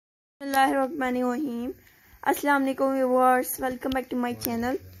बिस्मिल्लाहिर्रहमानिर्रहीम। अस्सलाम वालेकुम viewers, welcome back to my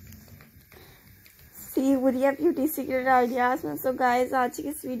channel C Huriya beauty secret ideas में। सो गाइस, आज की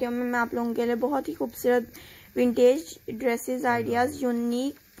इस वीडियो में मैं आप लोगों के लिए बहुत ही खूबसूरत vintage dresses ideas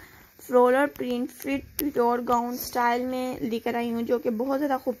unique floral print fit पिटोर gown style में लेकर आई हूँ, जो कि बहुत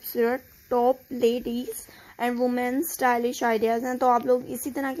ज़्यादा खूबसूरत top ladies and women stylish ideas हैं। तो आप लोग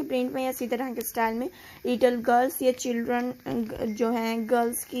इसी तरह के प्रिंट में या इसी तरह के स्टाइल में लिटिल गर्ल्स या चिल्ड्रन जो हैं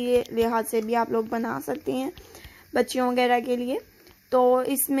गर्ल्स की लिहाज से भी आप लोग बना सकते हैं, बच्चियों वगैरह के लिए। तो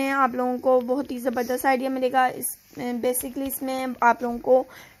इसमें आप लोगों को बहुत ही ज़बरदस्त आइडिया मिलेगा। बेसिकली इसमें आप लोगों को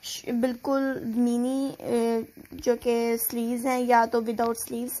बिल्कुल मिनी जो कि स्लीव्स हैं या तो विदाउट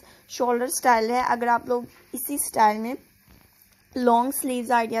स्लीव्स शोल्डर स्टाइल है। अगर आप लोग इसी स्टाइल में लॉन्ग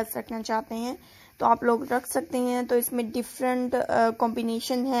स्लीव्स आइडियाज़ रखना चाहते हैं तो आप लोग रख सकते हैं। तो इसमें डिफरेंट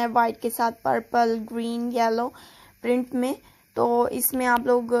कॉम्बिनेशन है, वाइट के साथ पर्पल, ग्रीन, येलो प्रिंट में। तो इसमें आप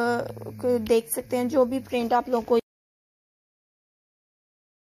लोग देख सकते हैं जो भी प्रिंट आप लोग को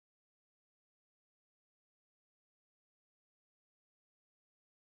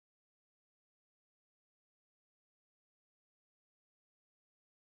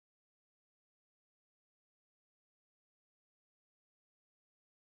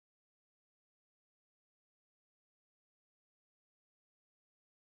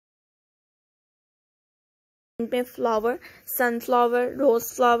में फ्लावर, सनफ्लावर, रोज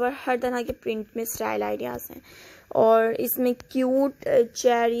फ्लावर, हर तरह के प्रिंट में स्टाइल आइडियाज़ हैं। और इसमें क्यूट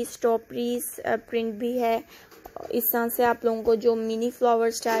चेरी स्ट्रॉबेरीज प्रिंट भी है। इस तरह से आप लोगों को जो मिनी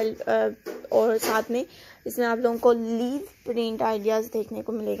फ्लावर स्टाइल और साथ में इसमें आप लोगों को लीव प्रिंट आइडियाज़ देखने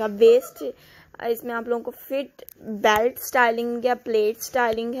को मिलेगा। वेस्ट इसमें आप लोगों को फिट बेल्ट स्टाइलिंग या प्लेट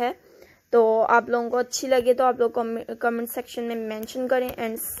स्टाइलिंग है। तो आप लोगों को अच्छी लगे तो आप लोग कमेंट सेक्शन में मेंशन करें।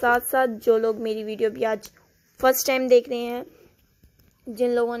 एंड साथ साथ जो लोग मेरी वीडियो भी आज फर्स्ट टाइम देख रहे हैं,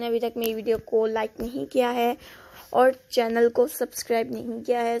 जिन लोगों ने अभी तक मेरी वीडियो को लाइक नहीं किया है और चैनल को सब्सक्राइब नहीं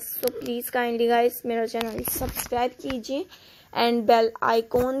किया है, सो प्लीज़ काइंडली गाइस मेरा चैनल सब्सक्राइब कीजिए एंड बेल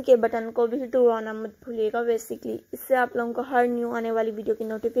आइकॉन के बटन को भी दबाना मत भूलिएगा। बेसिकली इससे आप लोगों को हर न्यू आने वाली वीडियो की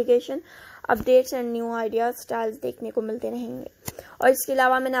notification, updates and new ideas styles देखने को मिलते रहेंगे। और इसके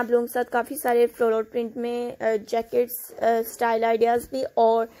अलावा मैंने आप लोगों के साथ काफ़ी सारे फ्लोरल प्रिंट में जैकेट्स स्टाइल आइडियाज़ भी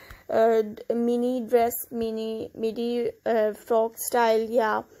और मिनी ड्रेस, मिडी फ्रॉक स्टाइल,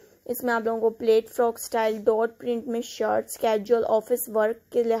 या इसमें आप लोगों को plate frock style, dot print में शर्ट्स, कैजुअल ऑफिस वर्क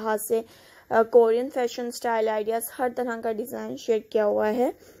के लिहाज से कोरियन फैशन स्टाइल आइडियाज़, हर तरह का डिज़ाइन शेयर किया हुआ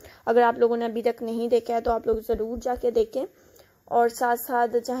है। अगर आप लोगों ने अभी तक नहीं देखा है तो आप लोग ज़रूर जाके देखें। और साथ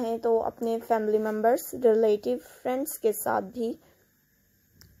साथ चाहें तो अपने फैमिली मेम्बर्स, रिलेटिव, फ्रेंड्स के साथ भी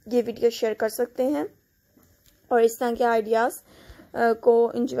ये वीडियो शेयर कर सकते हैं और इस तरह के आइडियाज़ को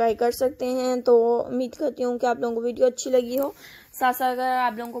एंजॉय कर सकते हैं। तो उम्मीद करती हूँ कि आप लोगों को वीडियो अच्छी लगी हो। साथ साथ अगर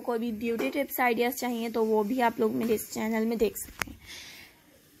आप लोगों को कोई भी ब्यूटी टिप्स आइडियाज़ चाहिए तो वो भी आप लोग मेरे इस चैनल में देख सकते हैं।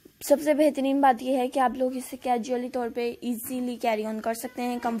 सबसे बेहतरीन बात यह है कि आप लोग इसे कैजुअली तौर पे इजीली कैरी ऑन कर सकते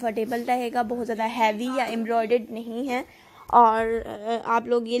हैं, कंफर्टेबल रहेगा, बहुत ज़्यादा हैवी या एम्ब्रॉयडर्ड नहीं है। और आप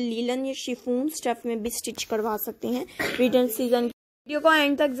लोग ये लीलन या शिफॉन स्टफ में भी स्टिच करवा सकते हैं। विंटर सीजन वीडियो को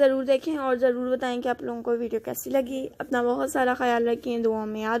एंड तक ज़रूर देखें और ज़रूर बताएं कि आप लोगों को वीडियो कैसी लगी। अपना बहुत सारा ख्याल रखें, दुआ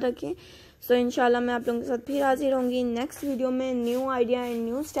में याद रखें। सो इंशाल्लाह मैं आप लोगों के साथ फिर हाजिर होंगी नेक्स्ट वीडियो में new idea and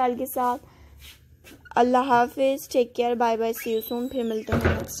new style के साथ। अल्लाह हाफिज़, take care, bye bye, C you soon. फिर मिलते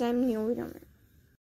हैं नेक्स्ट टाइम न्यू वीडियो में।